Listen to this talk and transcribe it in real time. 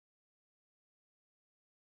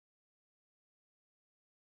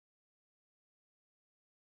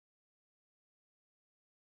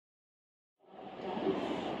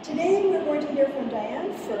Today we're going to hear from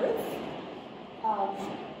Dianne Firth of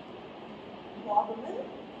Wabamun.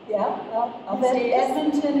 Of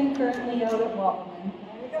Edmonton and currently out at Wabamun.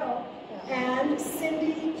 There we go. Yeah. And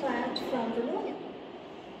Cindy Plant from Vermilion.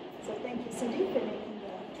 So thank you, Cindy, for making the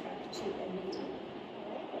trek to Edmonton.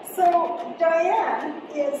 So Dianne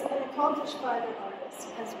is an accomplished fibre artist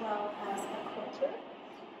as well as a quilter.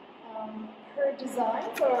 Her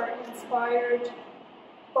designs are inspired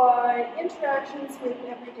by interactions with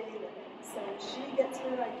everyday living. So she gets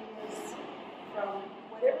her ideas from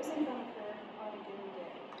whatever's in front of her on a given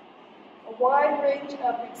day. A wide range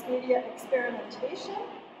of mixed media experimentation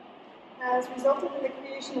has resulted in the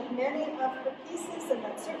creation of many of her pieces, and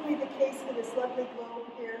that's certainly the case for this lovely globe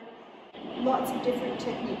here. Lots of different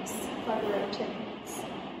techniques, fibre art techniques,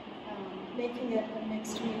 making it a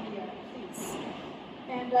mixed media piece.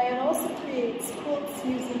 And Dianne also creates quilts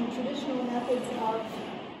using traditional methods of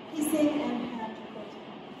piecing and hand quilting.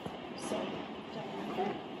 So, Dianne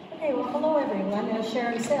Firth. Okay, well, hello everyone. As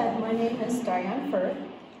Sharon said, my name is Dianne Firth,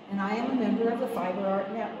 and I am a member of the Fibre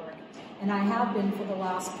Art Network, and I have been for the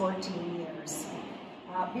last 14 years.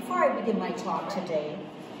 Before I begin my talk today,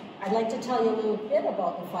 I'd like to tell you a little bit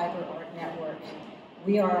about the Fibre Art Network.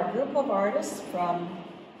 We are a group of artists from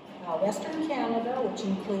Western Canada, which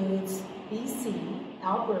includes BC,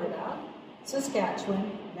 Alberta,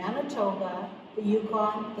 Saskatchewan, Manitoba, the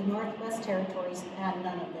Yukon, the Northwest Territories, and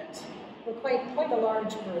Nunavut. We're quite a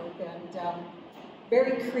large group and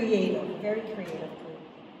very creative group.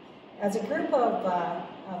 As a group of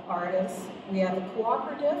artists, we have a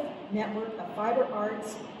cooperative network of fibre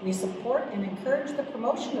arts. We support and encourage the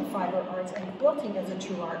promotion of fibre arts and quilting as a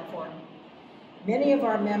true art form. Many of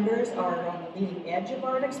our members are on the leading edge of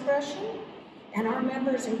art expression, and our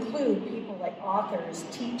members include people like authors,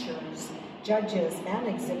 teachers, judges, and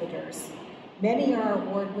exhibitors. Many are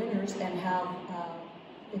award winners and have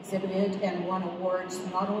exhibited and won awards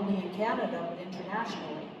not only in Canada but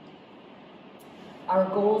internationally. Our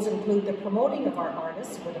goals include the promoting of our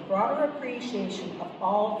artists with a broader appreciation of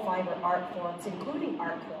all fibre art forms, including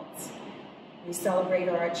art quilts. We celebrate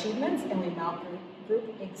our achievements and we mount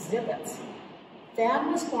group exhibits.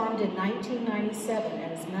 FAN was formed in 1997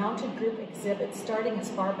 and has mounted group exhibits starting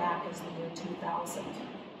as far back as the year 2000.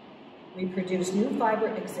 We produce new fibre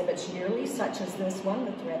exhibits yearly, such as this one,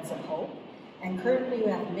 The Threads of Hope, and currently we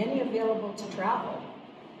have many available to travel.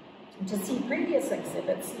 And to see previous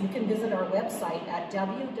exhibits, you can visit our website at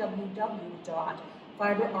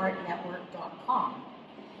www.fibreartnetwork.com.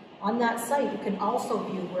 On that site, you can also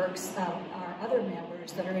view works of our other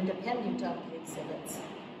members that are independent of the exhibits.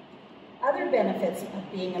 Other benefits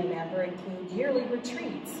of being a member include yearly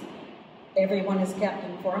retreats. Everyone is kept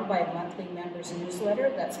informed by a monthly members newsletter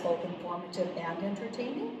that's both informative and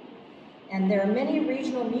entertaining. And there are many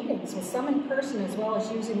regional meetings, with some in person as well as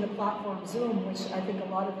using the platform Zoom, which I think a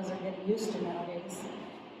lot of us are getting used to nowadays.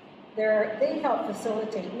 They help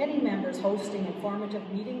facilitate many members hosting informative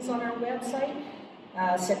meetings on our website,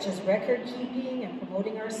 such as record keeping and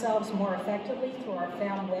promoting ourselves more effectively through our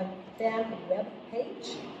fan web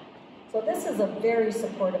page. So this is a very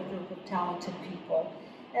supportive group of talented people,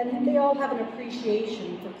 and they all have an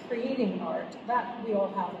appreciation for creating art that we all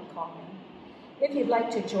have in common. If you'd like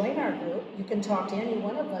to join our group, you can talk to any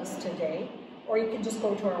one of us today, or you can just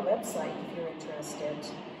go to our website if you're interested.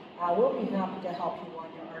 We'll be happy to help you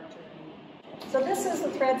on your art journey. So this is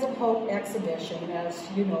the Threads of Hope exhibition, as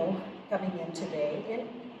you know, coming in today.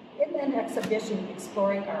 In an exhibition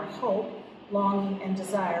exploring our hope, longing, and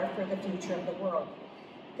desire for the future of the world.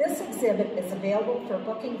 This exhibit is available for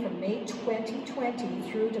booking from May 2020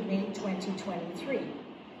 through to May 2023.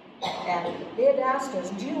 And they had asked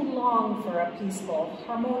us, do you long for a peaceful,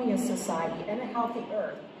 harmonious society and a healthy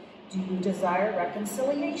earth? Do you desire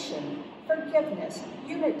reconciliation, forgiveness,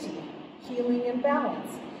 unity, healing, and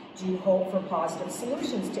balance? Do you hope for positive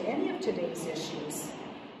solutions to any of today's issues?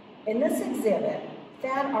 In this exhibit,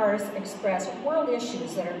 fan artists express world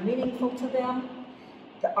issues that are meaningful to them.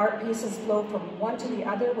 The art pieces flow from one to the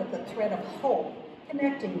other with the thread of hope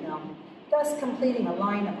connecting them, thus completing a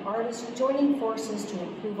line of artists joining forces to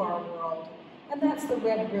improve our world. And that's the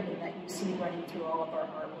red ribbon that you see running through all of our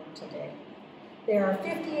artwork today. There are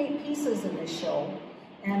 58 pieces in this show,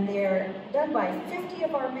 and they're done by 50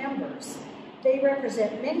 of our members. They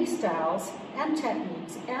represent many styles and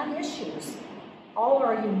techniques and issues. All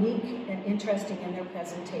are unique and interesting in their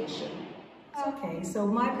presentation. Okay, so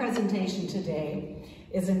my presentation today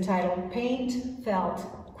is entitled Paint, Felt,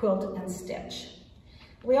 Quilt, and Stitch.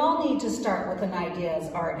 We all need to start with an idea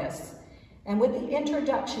as artists, and with the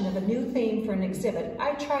introduction of a new theme for an exhibit,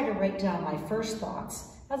 I try to write down my first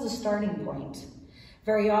thoughts as a starting point.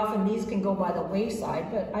 Very often these can go by the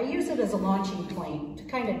wayside, but I use it as a launching point to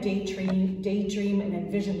kind of daydream and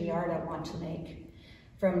envision the art I want to make.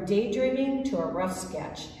 From daydreaming to a rough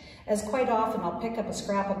sketch, as quite often I'll pick up a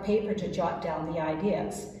scrap of paper to jot down the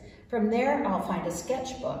ideas. From there, I'll find a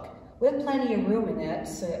sketchbook with plenty of room in it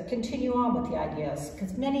to continue on with the ideas,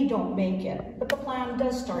 because many don't make it, but the plan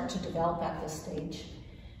does start to develop at this stage.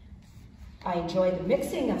 I enjoy the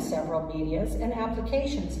mixing of several medias and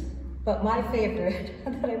applications, but my favorite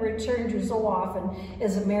that I return to so often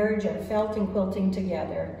is a marriage of felt and quilting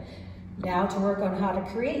together. Now to work on how to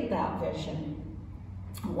create that vision.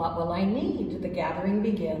 What will I need? The gathering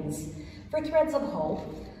begins. For Threads of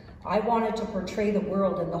Hope, I wanted to portray the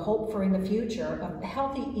world and the hope for in the future of a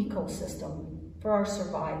healthy ecosystem for our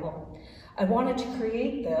survival. I wanted to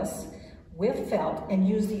create this with felt and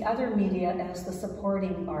use the other media as the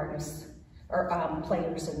supporting artists or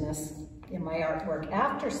players in my artwork.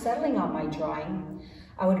 After settling on my drawing,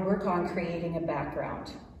 I would work on creating a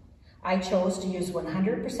background. I chose to use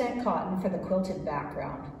 100% cotton for the quilted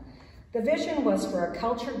background. The vision was for a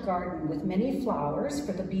cultured garden with many flowers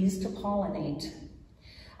for the bees to pollinate.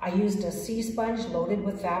 I used a sea sponge loaded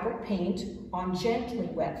with fabric paint on gently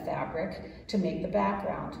wet fabric to make the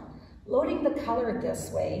background. Loading the color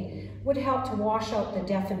this way would help to wash out the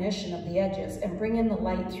definition of the edges and bring in the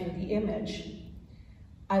light through the image.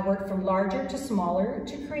 I worked from larger to smaller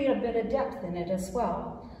to create a bit of depth in it as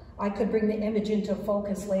well. I could bring the image into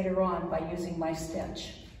focus later on by using my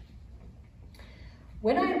stitch.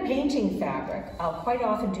 When I'm painting fabric, I'll quite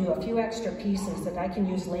often do a few extra pieces that I can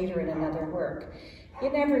use later in another work. You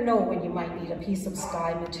never know when you might need a piece of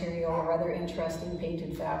sky material or other interesting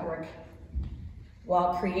painted fabric.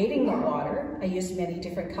 While creating the water, I used many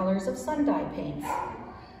different colors of sun-dye paints.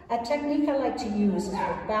 A technique I like to use is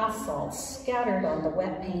with bath salts scattered on the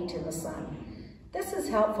wet paint in the sun. This is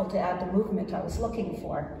helpful to add the movement I was looking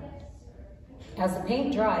for. As the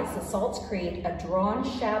paint dries, the salts create a drawn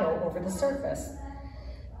shadow over the surface.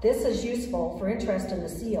 This is useful for interest in the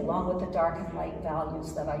sea along with the dark and light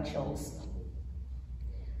values that I chose.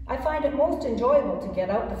 I find it most enjoyable to get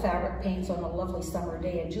out the fabric paints on a lovely summer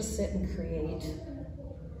day and just sit and create.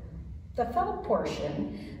 The felt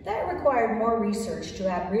portion, that required more research to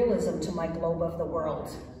add realism to my globe of the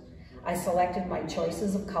world. I selected my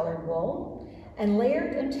choices of colored wool and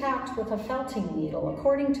layered and tacked with a felting needle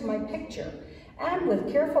according to my picture and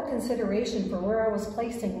with careful consideration for where I was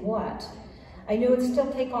placing what. I knew it'd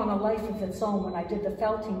still take on a life of its own when I did the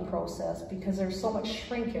felting process because there's so much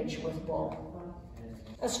shrinkage with wool.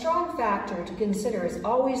 A strong factor to consider is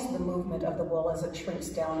always the movement of the wool as it shrinks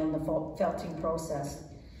down in the felting process.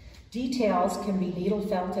 Details can be needle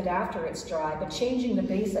felted after it's dry, but changing the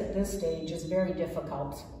base at this stage is very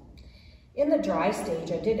difficult. In the dry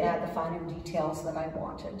stage, I did add the finer details that I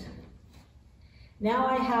wanted. Now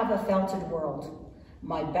I have a felted world,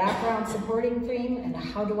 my background supporting theme, and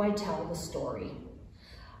how do I tell the story?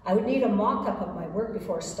 I would need a mock-up of my work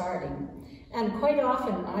before starting, and quite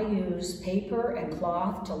often I use paper and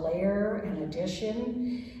cloth to layer and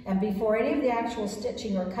addition, and before any of the actual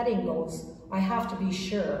stitching or cutting goes, I have to be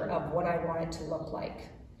sure of what I want it to look like.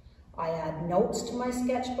 I add notes to my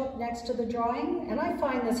sketchbook next to the drawing, and I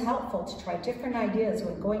find this helpful to try different ideas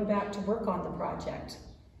when going back to work on the project.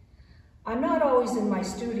 I'm not always in my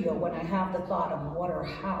studio when I have the thought of what or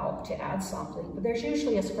how to add something, but there's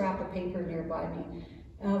usually a scrap of paper nearby me.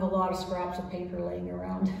 I have a lot of scraps of paper laying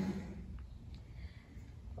around.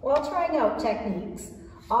 While trying out techniques,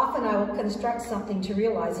 often I will construct something to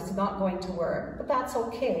realize it's not going to work, but that's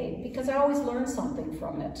okay because I always learn something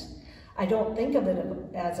from it. I don't think of it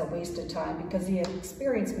as a waste of time because the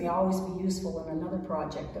experience may always be useful in another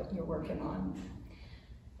project that you're working on.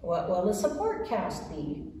 What will the support cast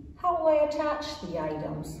be? How will I attach the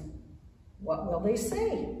items? What will they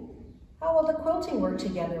say? How will the quilting work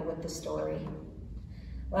together with the story?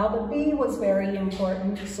 Well, the bee was very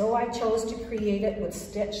important, so I chose to create it with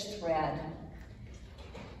stitched thread.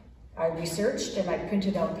 I researched and I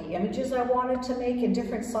printed out the images I wanted to make in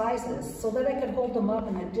different sizes so that I could hold them up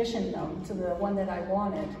and addition them to the one that I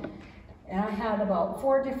wanted. And I had about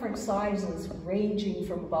 4 different sizes ranging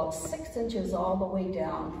from about 6 inches all the way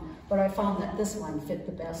down, but I found that this one fit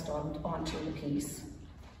the best onto the piece.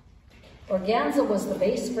 Organza was the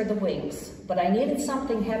base for the wings, but I needed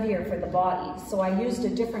something heavier for the body, so I used a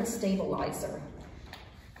different stabilizer.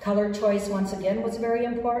 Color choice, once again, was very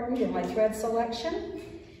important in my thread selection,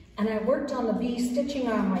 and I worked on the bee stitching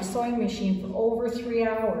on my sewing machine for over 3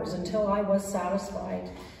 hours until I was satisfied,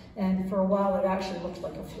 and for a while it actually looked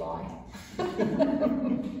like a fly.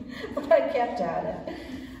 But I kept at it.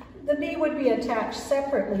 The bee would be attached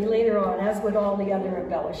separately later on, as would all the other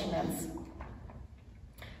embellishments.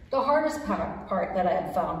 The hardest part that I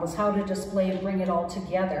had found was how to display and bring it all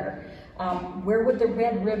together. Where would the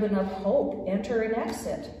red ribbon of hope enter and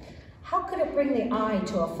exit? How could it bring the eye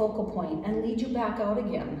to a focal point and lead you back out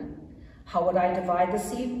again? How would I divide the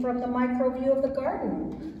seed from the micro view of the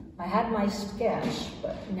garden? I had my sketch,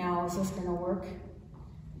 but now is this gonna work?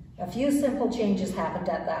 A few simple changes happened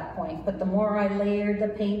at that point, but the more I layered the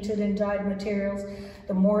painted and dyed materials,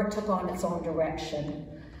 the more it took on its own direction.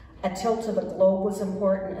 A tilt to the globe was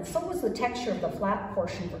important, and so was the texture of the flat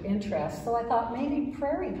portion for interest, so I thought maybe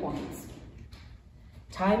prairie points.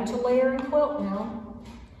 Time to layer and quilt now.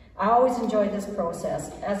 I always enjoy this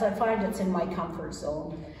process, as I find it's in my comfort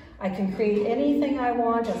zone. I can create anything I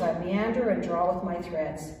want as I meander and draw with my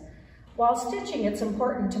threads. While stitching, it's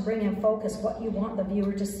important to bring in focus what you want the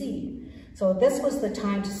viewer to see. So this was the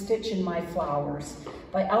time to stitch in my flowers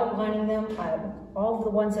by outlining them, all of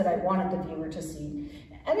the ones that I wanted the viewer to see.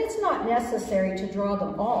 And it's not necessary to draw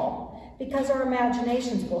them all, because our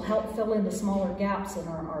imaginations will help fill in the smaller gaps in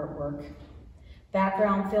our artwork.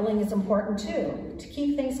 Background filling is important too, to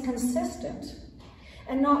keep things consistent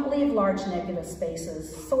and not leave large negative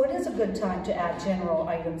spaces, so it is a good time to add general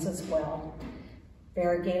items as well.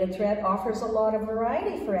 Variegated thread offers a lot of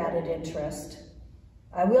variety for added interest.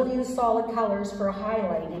 I will use solid colors for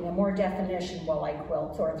highlighting and more definition while I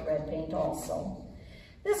quilt or thread paint also.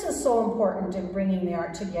 This is so important in bringing the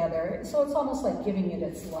art together, so it's almost like giving it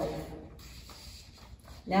its life.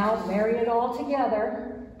 Now marry it all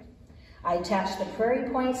together. I attached the prairie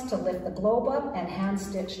points to lift the globe up and hand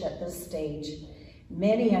stitched at this stage.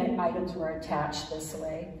 Many items were attached this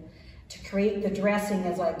way. To create the dressing,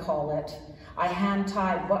 as I call it, I hand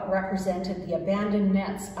tied what represented the abandoned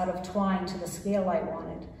nets out of twine to the scale I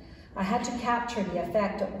wanted. I had to capture the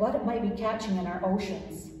effect of what it might be catching in our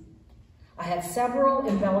oceans. I had several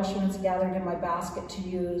embellishments gathered in my basket to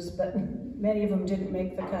use, but many of them didn't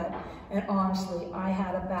make the cut. And honestly, I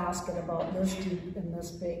had a basket about this deep and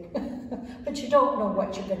this big. But you don't know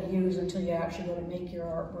what you're going to use until you actually go to make your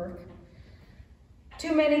artwork.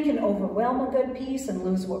 Too many can overwhelm a good piece and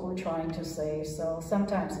lose what we're trying to say, so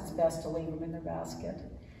sometimes it's best to leave them in their basket.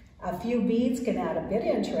 A few beads can add a bit of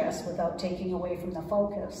interest without taking away from the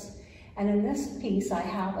focus. And in this piece, I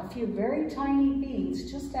have a few very tiny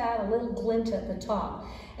beads, just to add a little glint at the top.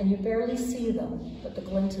 And you barely see them, but the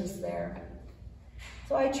glint is there.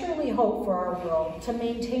 So I truly hope for our world to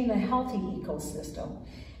maintain a healthy ecosystem.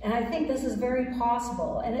 And I think this is very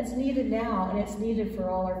possible, and it's needed now, and it's needed for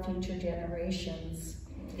all our future generations.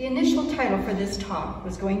 The initial title for this talk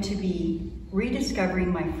was going to be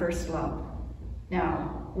Rediscovering My First Love.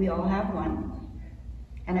 Now, we all have one,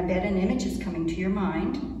 and I bet an image is coming to your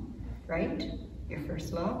mind, right? Your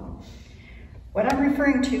first love. What I'm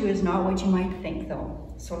referring to is not what you might think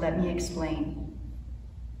though, so let me explain.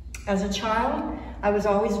 As a child, I was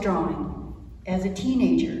always drawing. As a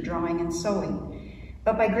teenager, drawing and sewing.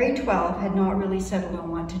 But by grade 12, had not really settled on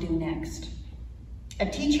what to do next. A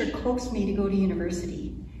teacher coaxed me to go to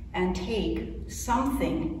university and take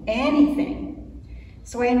something, anything.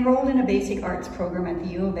 So I enrolled in a basic arts program at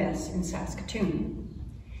the U of S in Saskatoon.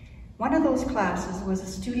 One of those classes was a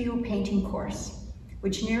studio painting course,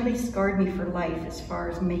 which nearly scarred me for life as far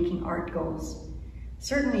as making art goes.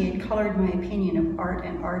 Certainly it colored my opinion of art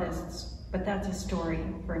and artists, but that's a story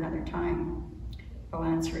for another time. I'll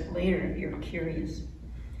answer it later if you're curious.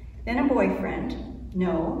 Then a boyfriend,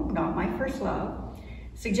 no, not my first love,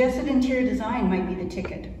 suggested interior design might be the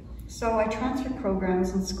ticket. So I transferred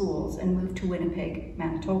programs and schools and moved to Winnipeg,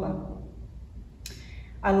 Manitoba.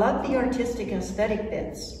 I loved the artistic aesthetic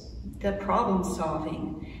bits, the problem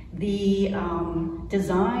solving, the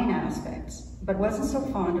design aspects, but wasn't so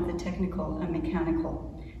fond of the technical and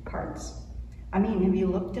mechanical parts. I mean, have you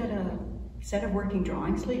looked at a set of working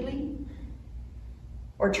drawings lately?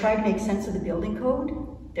 Or try to make sense of the building code?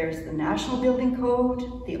 There's the National Building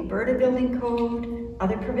Code, the Alberta Building Code,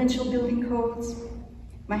 other provincial building codes.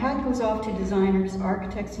 My hat goes off to designers,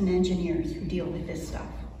 architects, and engineers who deal with this stuff.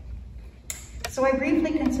 So I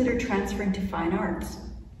briefly considered transferring to fine arts,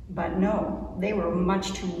 but no, they were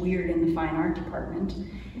much too weird in the fine art department.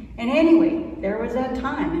 And anyway, there was that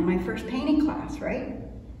time in my first painting class, right?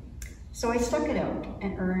 So I stuck it out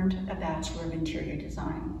and earned a Bachelor of Interior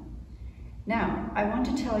Design. Now, I want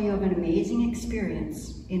to tell you of an amazing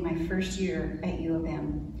experience in my first year at U of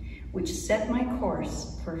M, which set my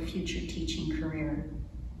course for a future teaching career.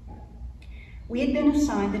 We had been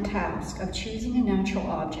assigned the task of choosing a natural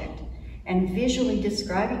object and visually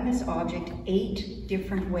describing this object 8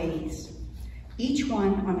 different ways, each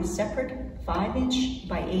one on a separate 5-inch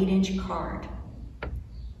by 8-inch card.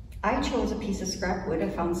 I chose a piece of scrap wood I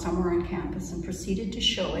found somewhere on campus and proceeded to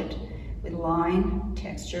show it with line,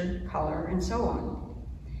 texture, color, and so on.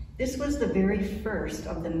 This was the very first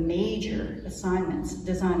of the major assignments,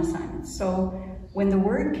 design assignments. So when the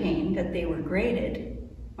word came that they were graded,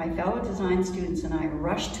 my fellow design students and I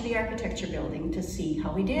rushed to the architecture building to see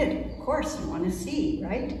how we did. Of course, you want to see,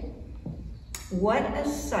 right? What a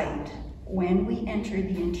sight when we entered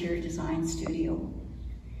the interior design studio.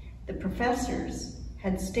 The professors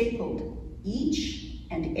had stapled each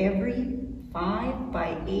and every 5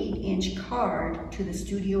 by 8-inch card to the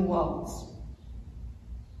studio walls,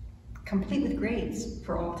 complete with grades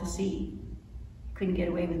for all to see. Couldn't get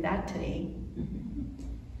away with that today.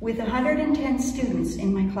 With 110 students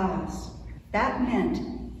in my class, that meant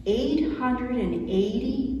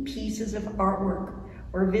 880 pieces of artwork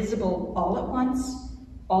were visible all at once,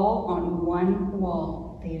 all on one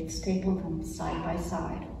wall. They had stapled them side by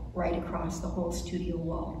side, right across the whole studio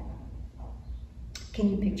wall. Can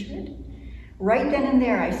you picture it? Right then and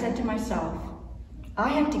there, I said to myself, I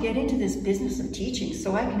have to get into this business of teaching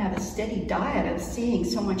so I can have a steady diet of seeing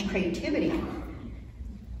so much creativity.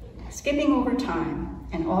 Skipping over time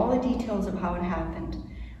and all the details of how it happened,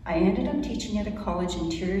 I ended up teaching at a college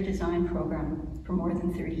interior design program for more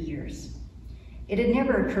than 30 years. It had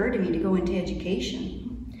never occurred to me to go into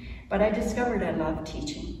education, but I discovered I loved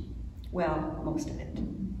teaching. Well, most of it.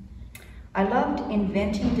 I loved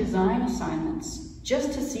inventing design assignments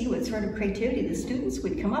just to see what sort of creativity the students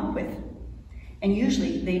would come up with. And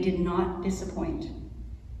usually they did not disappoint.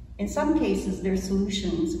 In some cases, their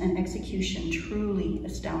solutions and execution truly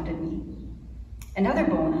astounded me. Another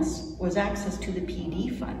bonus was access to the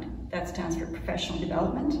PD fund, that stands for Professional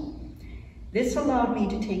Development. This allowed me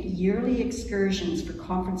to take yearly excursions for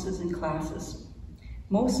conferences and classes,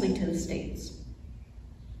 mostly to the States.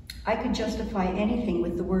 I could justify anything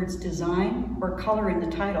with the words design or color in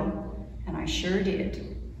the title, and I sure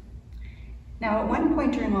did. Now, at one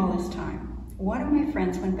point during all this time, one of my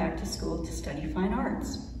friends went back to school to study fine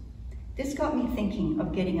arts. This got me thinking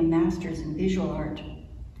of getting a master's in visual art.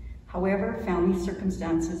 However, family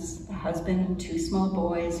circumstances, a husband and 2 small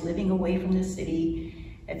boys, living away from the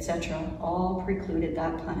city, etc., all precluded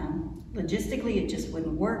that plan. Logistically, it just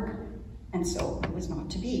wouldn't work, and so it was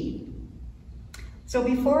not to be. So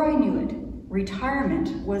before I knew it,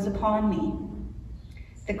 retirement was upon me.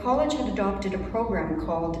 The college had adopted a program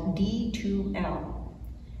called D2L,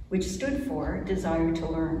 which stood for Desire to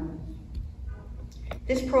Learn.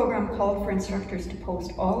 This program called for instructors to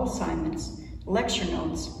post all assignments, lecture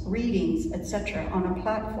notes, readings, etc. on a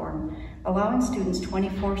platform, allowing students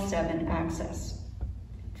 24/7 access.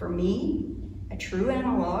 For me, a true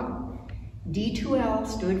analog, D2L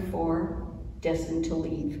stood for Destined to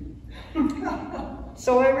Leave.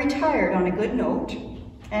 So I retired on a good note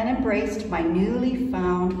and embraced my newly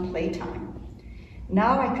found playtime.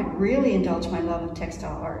 Now I could really indulge my love of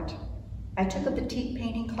textile art. I took a batik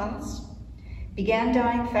painting class, began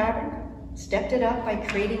dyeing fabric, stepped it up by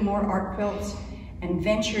creating more art quilts, and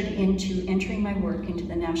ventured into entering my work into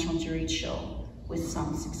the National Juried Show with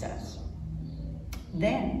some success.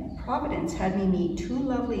 Then Providence had me meet 2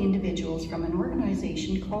 lovely individuals from an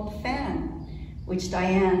organization called FAN, which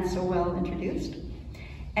Dianne so well introduced,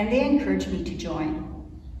 and they encouraged me to join.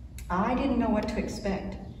 I didn't know what to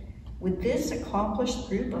expect. Would this accomplished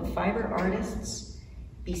group of fiber artists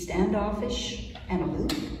be standoffish and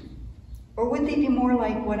aloof? Or would they be more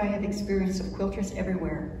like what I have experienced of quilters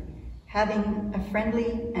everywhere, having a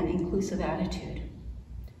friendly and inclusive attitude?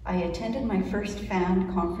 I attended my first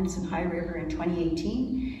FAN conference in High River in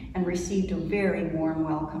 2018 and received a very warm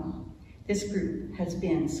welcome. This group has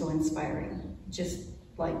been so inspiring, just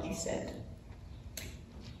like you said.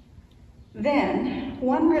 Then,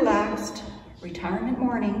 one relaxed retirement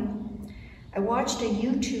morning, I watched a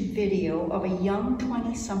YouTube video of a young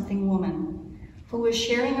 20-something woman who was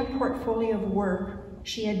sharing a portfolio of work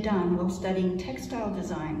she had done while studying textile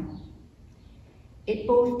design. It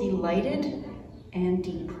both delighted and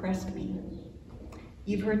depressed me.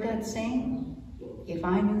 You've heard that saying, if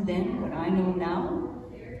I knew then what I know now?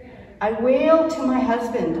 I wailed to my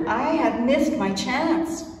husband, I have missed my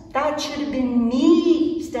chance. That should have been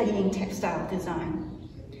me studying textile design.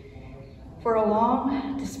 For a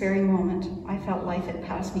long, despairing moment, I felt life had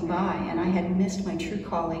passed me by and I had missed my true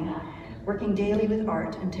calling, working daily with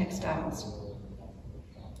art and textiles.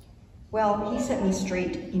 Well, he set me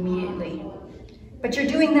straight immediately. But you're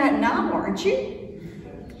doing that now, aren't you?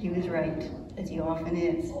 He was right, as he often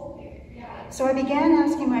is. So I began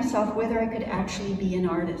asking myself whether I could actually be an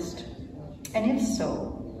artist. And if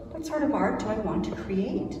so, what sort of art do I want to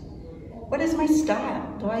create? What is my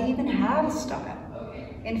style? Do I even have a style?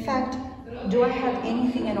 In fact, do I have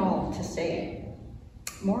anything at all to say?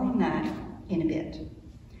 More on that in a bit.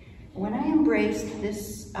 When I embraced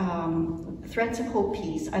this Threads of Hope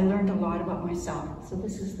piece, I learned a lot about myself. So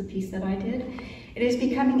this is the piece that I did. It is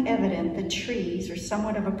becoming evident that trees are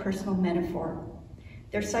somewhat of a personal metaphor.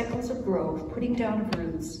 Their cycles of growth, putting down of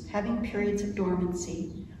roots, having periods of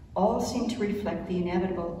dormancy, all seem to reflect the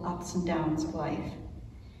inevitable ups and downs of life.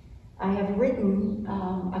 I have written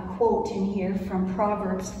a quote in here from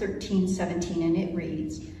Proverbs 13:17, and it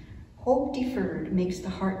reads, "Hope deferred makes the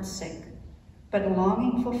heart sick, but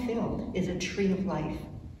longing fulfilled is a tree of life."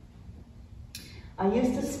 I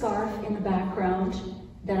used a scarf in the background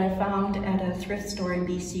that I found at a thrift store in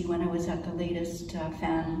BC when I was at the latest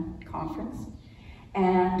fan conference.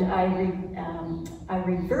 And I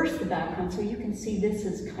reversed the background so you can see this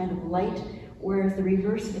is kind of light, whereas the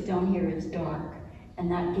reverse of it down here is dark. And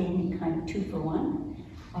that gave me kind of 2 for 1.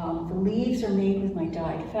 The leaves are made with my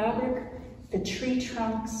dyed fabric. The tree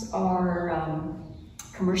trunks are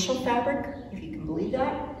commercial fabric, if you can believe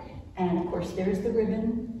that. And of course, there's the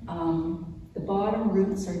ribbon. The bottom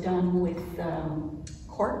roots are done with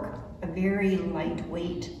cork, a very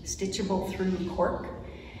lightweight, stitchable through cork.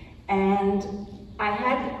 And I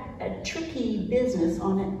had a tricky business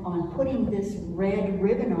on putting this red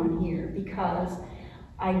ribbon on here because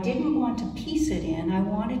I didn't want to piece it in. I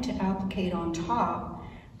wanted to applicate on top,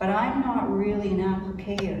 but I'm not really an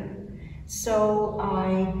applicator. So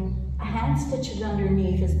I hand stitched it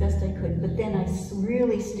underneath as best I could, but then I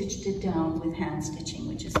really stitched it down with hand stitching,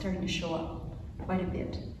 which is starting to show up quite a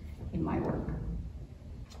bit in my work.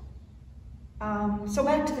 So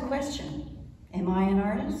back to the question, am I an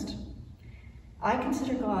artist? I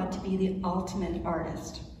consider God to be the ultimate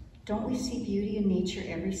artist. Don't we see beauty in nature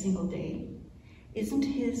every single day? Isn't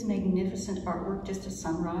his magnificent artwork just a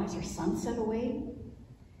sunrise or sunset away?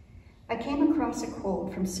 I came across a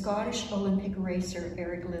quote from Scottish Olympic racer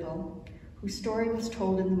Eric Liddell, whose story was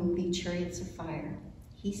told in the movie Chariots of Fire.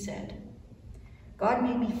 He said, "God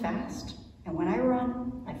made me fast, and when I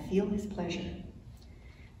run, I feel his pleasure."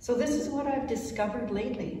 So this is what I've discovered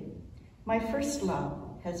lately. My first love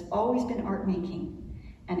has always been art making,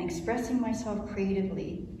 and expressing myself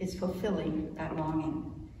creatively is fulfilling that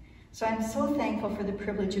longing. So I'm so thankful for the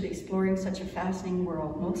privilege of exploring such a fascinating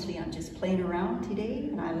world. Mostly I'm just playing around today,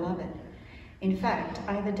 and I love it. In fact,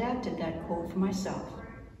 I've adapted that quote for myself.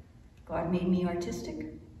 God made me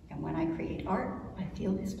artistic, and when I create art, I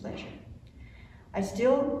feel his pleasure. I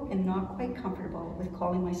still am not quite comfortable with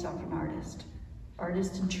calling myself an artist.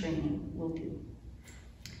 Artist in training will do.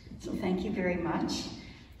 So thank you very much.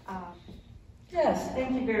 Yes,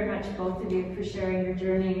 thank you very much, both of you, for sharing your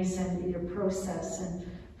journeys and your process and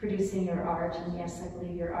producing your art. And yes, I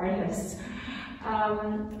believe you're artists.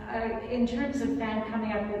 In terms of fan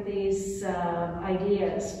coming up with these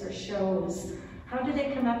ideas for shows, how do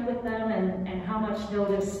they come up with them, and how much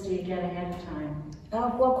notice do you get ahead of time?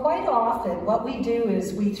 Well, quite often what we do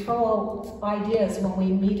is we throw out ideas when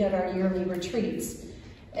we meet at our yearly retreats.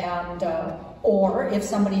 And or if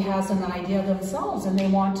somebody has an idea themselves and they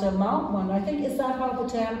want to mount one, I think, is that how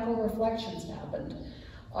Botanical Reflections happened?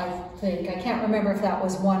 I can't remember if that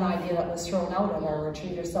was one idea that was thrown out at our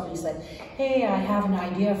retreat, or somebody said, hey, I have an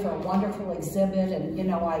idea for a wonderful exhibit, and you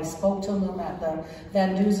know, I spoke to them at the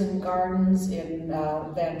Van Dusen Gardens in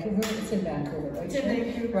Vancouver. It's in Vancouver, right? It's in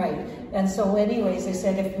Vancouver. Right. And so anyways, they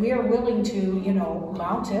said, if we're willing to, you know,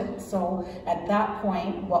 mount it, so at that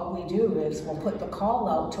point, what we do is we'll put the call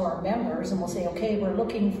out to our members and we'll say, okay, we're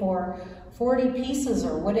looking for 40 pieces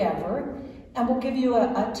or whatever, and we'll give you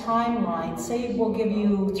a timeline. Say we'll give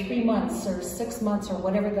you 3 months or 6 months or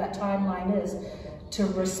whatever that timeline is to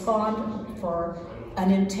respond for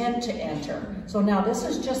an intent to enter. So now this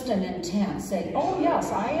is just an intent, saying, oh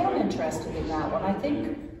yes, I am interested in that one. I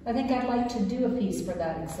think I'd like to do a piece for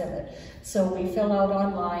that exhibit. So we fill out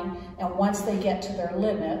online, and once they get to their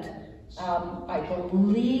limit, I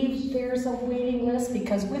believe there's a waiting list,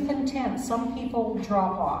 because with intent, some people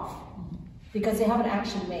drop off because they haven't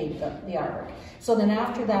actually made the artwork. So then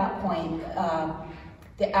after that point,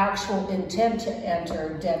 the actual intent to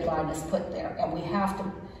enter deadline is put there, and we have to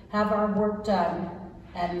have our work done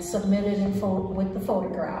and submitted with the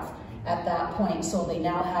photograph at that point. So they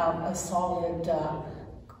now have a solid,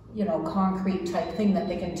 you know, concrete type thing that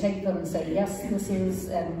they can take them and say, yes, this is,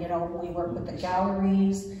 and you know, we work with the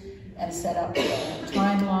galleries and set up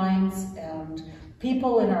timelines, and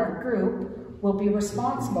people in our group will be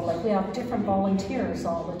responsible. Like we have different volunteers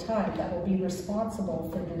all the time that will be responsible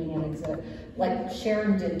for doing an exhibit. Like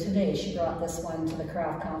Sharon did today, she brought this one to the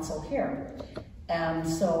Craft Council here. And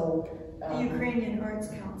so... the Ukrainian Arts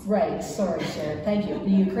Council. Right, sorry Sharon, thank you.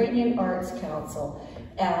 The Ukrainian Arts Council.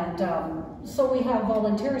 And so we have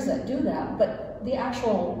volunteers that do that, but the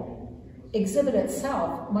actual exhibit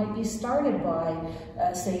itself might be started by,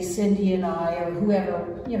 say, Cindy and I, or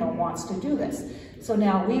whoever, you know, wants to do this. So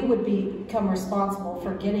now we would become responsible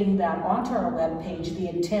for getting that onto our webpage, the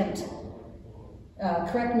intent.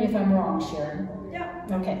 Correct me if I'm wrong, Sharon. Yeah.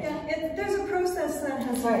 Okay. Yeah, there's a process that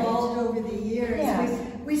has Right. evolved over the years. Yes.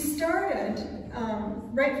 We started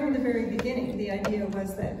right from the very beginning. The idea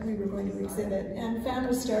was that we were going to exhibit, and FAN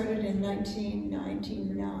was started in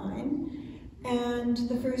 1999. And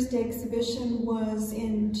the first exhibition was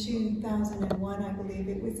in 2001, I believe.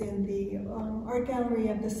 It was in the Art Gallery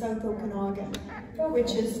of the South Okanagan,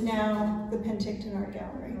 which is now the Penticton Art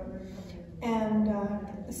Gallery. And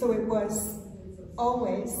so it was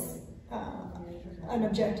always an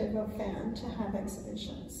objective of FAN to have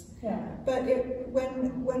exhibitions. Yeah. But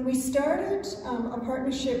when we started a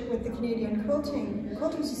partnership with the Canadian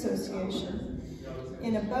Quilters Association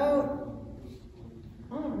in about,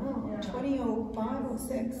 I don't know, 2005,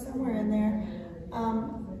 06, somewhere in there,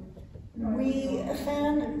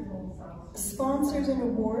 FAN sponsors an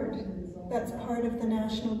award that's part of the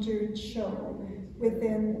National Juried Show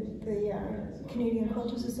within the Canadian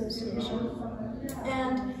Quilters Association.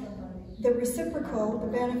 And the reciprocal, the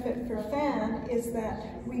benefit for FAN, is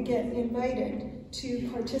that we get invited to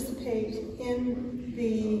participate in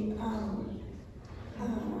the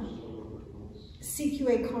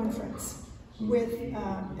CQA conference with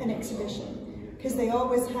an exhibition, because they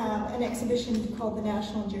always have an exhibition called the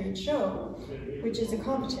National Juried Show, which is a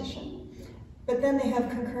competition. But then they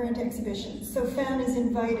have concurrent exhibitions. So FAN is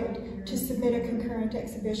invited to submit a concurrent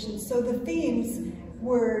exhibition. So the themes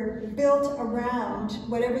were built around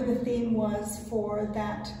whatever the theme was for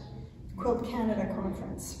that Quilt Canada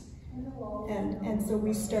conference. And so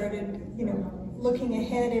we started, you know, looking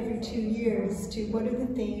ahead every 2 years to what are the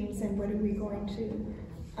themes and what are we going to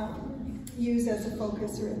use as a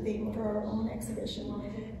focus or a theme for our own exhibition.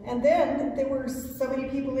 And then there were so many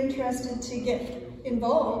people interested to get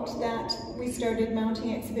involved that we started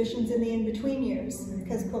mounting exhibitions in the in-between years,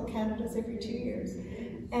 because Quilt Canada's every 2 years.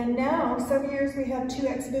 And now, some years we have 2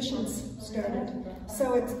 exhibitions started.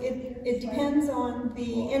 So it depends on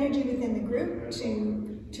the energy within the group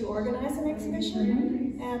to organize an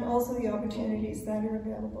exhibition, and also the opportunities that are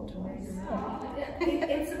available to us.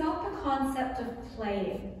 It's about the concept of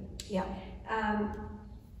playing. Yeah.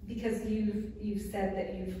 Because you've said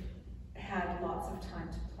that you've had lots of time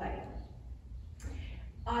to play.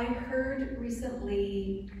 I heard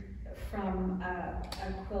recently from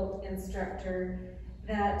a quilt instructor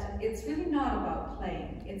that it's really not about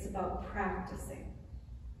playing, it's about practicing.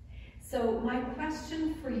 So my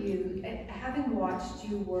question for you, having watched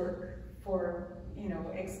you work for, you know,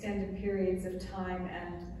 extended periods of time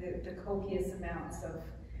and the copious amounts of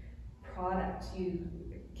product you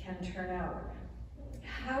can turn out,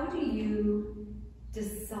 how do you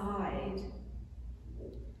decide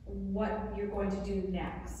what you're going to do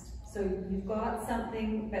next? So you've got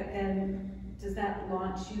something, but then does that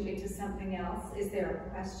launch you into something else? Is there a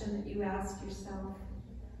question that you ask yourself?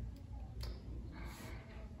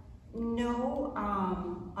 No,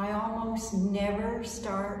 I almost never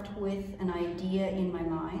start with an idea in my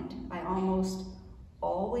mind. I almost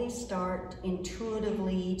always start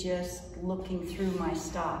intuitively just looking through my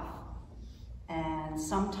stuff. And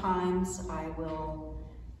sometimes I will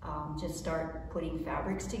just start putting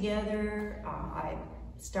fabrics together. I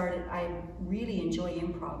really enjoy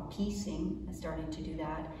improv piecing. I'm starting to do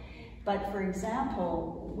that. But for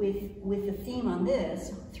example, with the theme on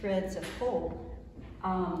this, Threads of Hope,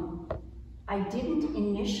 I didn't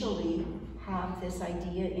initially have this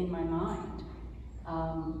idea in my mind.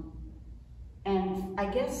 And I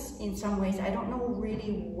guess in some ways, I don't know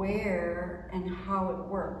really where and how it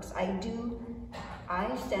works. I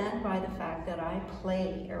stand by the fact that I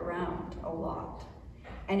play around a lot.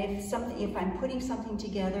 And if I'm putting something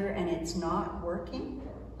together and it's not working,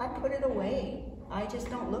 I put it away. I just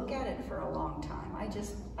don't look at it for a long time. I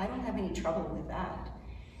don't have any trouble with that.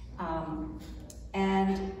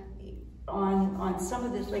 And on some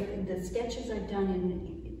of this, like the sketches I've done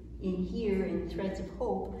in here in Threads of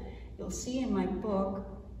Hope, you'll see in my book,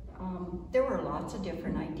 there were lots of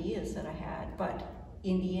different ideas that I had, but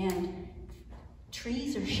in the end,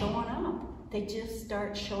 trees are showing up. They just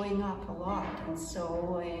start showing up a lot, and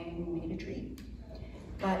so I made a tree.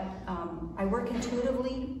 But I work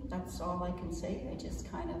intuitively, that's all I can say.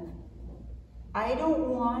 I don't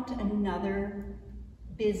want another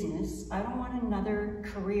business, I don't want another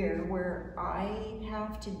career where I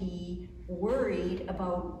have to be worried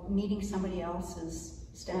about meeting somebody else's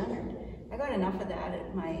standard. I got enough of that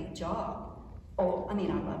at my job. Oh, I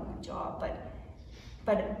mean, I love my job, but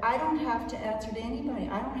I don't have to answer to anybody.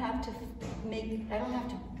 I don't have to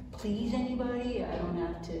please anybody. I don't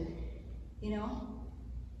have to, you know.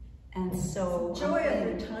 And so Joy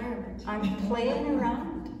of retirement. I'm playing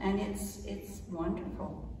around, and it's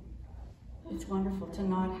wonderful. It's wonderful to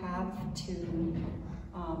not have to,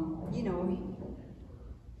 you know,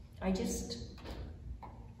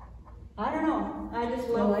 I don't know, I just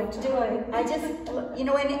love to do it. I just, you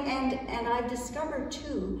know, and I've discovered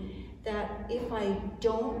too, that if I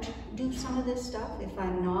don't do some of this stuff, if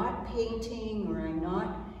I'm not painting, or I'm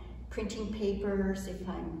not printing papers, if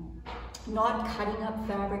I'm not cutting up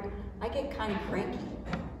fabric, I get kind of cranky.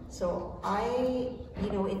 So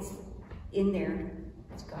you know, it's in there,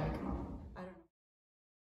 it's gotta come out.